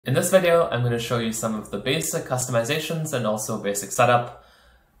In this video, I'm going to show you some of the basic customizations and also basic setup.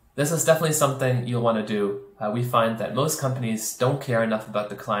 This is definitely something you'll want to do. We find that most companies don't care enough about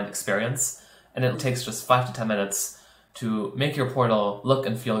the client experience, and it takes just 5 to 10 minutes to make your portal look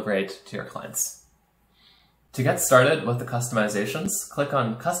and feel great to your clients. To get started with the customizations, click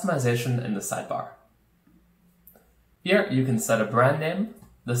on Customization in the sidebar. Here you can set a brand name.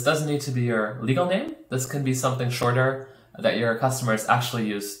 This doesn't need to be your legal name. This can be something shorter that your customers actually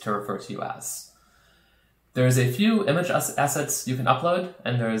use to refer to you as. There's a few image assets you can upload,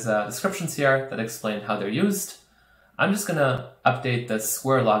 and there's descriptions here that explain how they're used. I'm just going to update this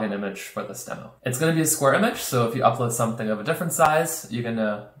square login image for this demo. It's going to be a square image, so if you upload something of a different size, you're going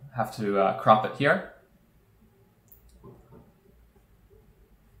to have to crop it here.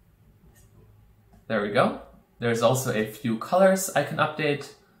 There we go. There's also a few colors I can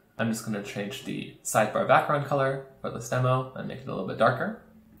update. I'm just going to change the sidebar background color for this demo and make it a little bit darker.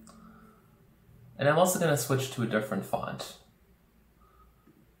 And I'm also going to switch to a different font.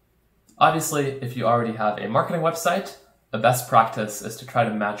 Obviously, if you already have a marketing website, the best practice is to try to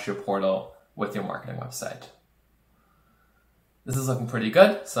match your portal with your marketing website. This is looking pretty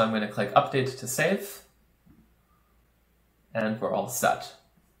good, so I'm going to click Update to save. And we're all set.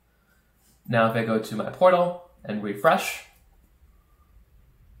 Now if I go to my portal and refresh,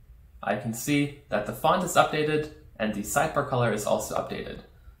 I can see that the font is updated and the sidebar color is also updated.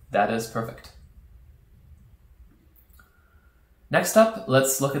 That is perfect. Next up,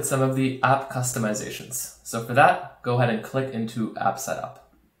 let's look at some of the app customizations. So for that, go ahead and click into App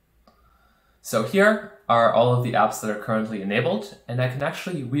Setup. So here are all of the apps that are currently enabled, and I can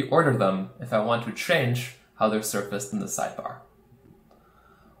actually reorder them if I want to change how they're surfaced in the sidebar.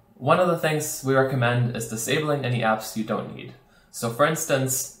 One of the things we recommend is disabling any apps you don't need. So for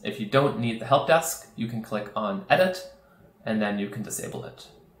instance, if you don't need the help desk, you can click on Edit, and then you can disable it.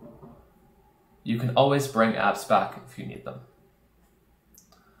 You can always bring apps back if you need them.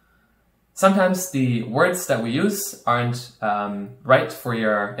 Sometimes the words that we use aren't right for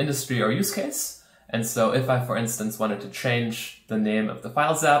your industry or use case. And so if I, for instance, wanted to change the name of the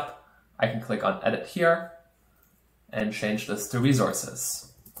Files app, I can click on Edit here and change this to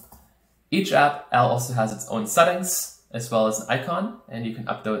Resources. Each app also has its own settings, as well as an icon, and you can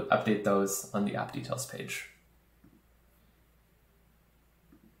update those on the app details page.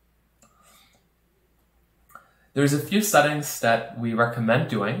 There's a few settings that we recommend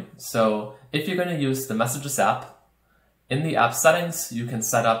doing. So if you're going to use the Messages app, in the app settings, you can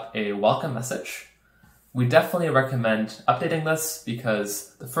set up a welcome message. We definitely recommend updating this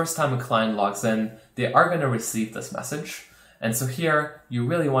because the first time a client logs in, they are going to receive this message. And so here, you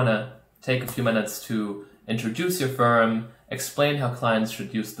really want to take a few minutes to introduce your firm, explain how clients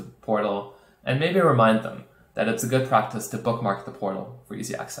should use the portal, and maybe remind them that it's a good practice to bookmark the portal for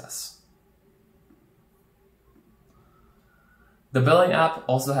easy access. The billing app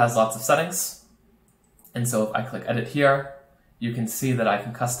also has lots of settings, and so if I click Edit here, you can see that I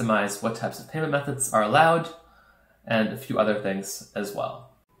can customize what types of payment methods are allowed, and a few other things as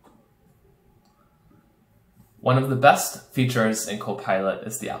well. One of the best features in Copilot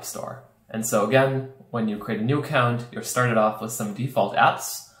is the App Store. And so again, when you create a new account, you're started off with some default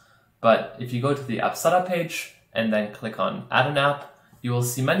apps, but if you go to the app setup page and then click on Add an App, you will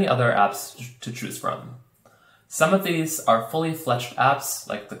see many other apps to choose from. Some of these are fully fledged apps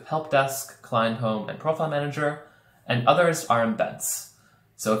like the Help Desk, Client Home, and Profile Manager, and others are embeds.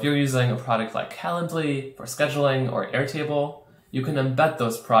 So if you're using a product like Calendly for scheduling or Airtable, you can embed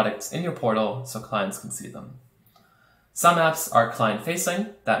those products in your portal so clients can see them. Some apps are client-facing.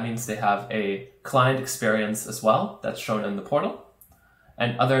 That means they have a client experience as well that's shown in the portal.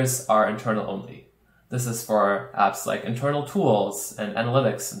 And others are internal only. This is for apps like internal tools and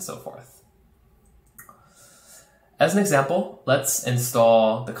analytics and so forth. As an example, let's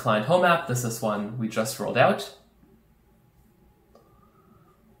install the Client Home app. This is one we just rolled out.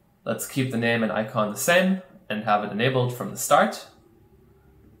 Let's keep the name and icon the same and have it enabled from the start.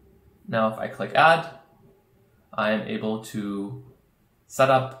 Now if I click Add, I am able to set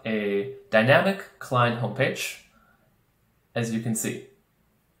up a dynamic client homepage, as you can see.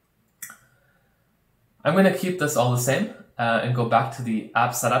 I'm going to keep this all the same and go back to the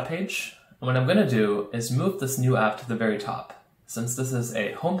app setup page. And what I'm going to do is move this new app to the very top. Since this is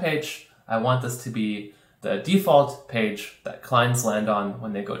a homepage, I want this to be the default page that clients land on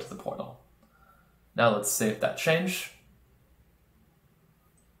when they go to the portal. Now let's save that change.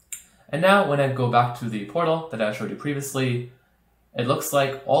 And now when I go back to the portal that I showed you previously, it looks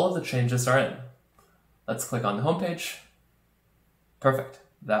like all of the changes are in. Let's click on the homepage. Perfect.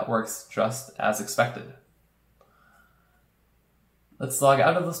 That works just as expected. Let's log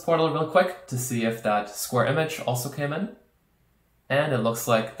out of this portal real quick to see if that square image also came in. And it looks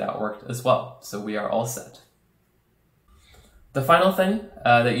like that worked as well. So we are all set. The final thing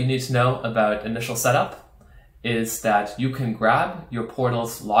that you need to know about initial setup is that you can grab your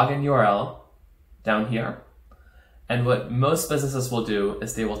portal's login URL down here. And what most businesses will do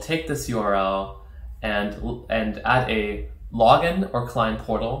is they will take this URL and add a login or client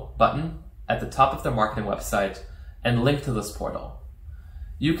portal button at the top of their marketing website and link to this portal.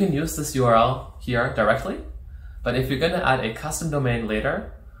 You can use this URL here directly, but if you're going to add a custom domain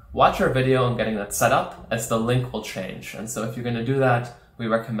later, watch our video on getting that set up, as the link will change. And so if you're going to do that, we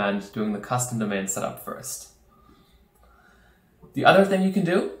recommend doing the custom domain setup first. The other thing you can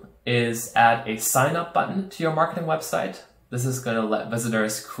do is add a sign up button to your marketing website. This is going to let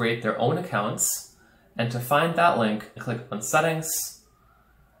visitors create their own accounts. And to find that link, click on settings,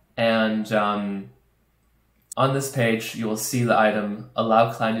 and on this page, you will see the item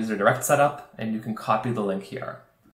allow client user direct setup, and you can copy the link here.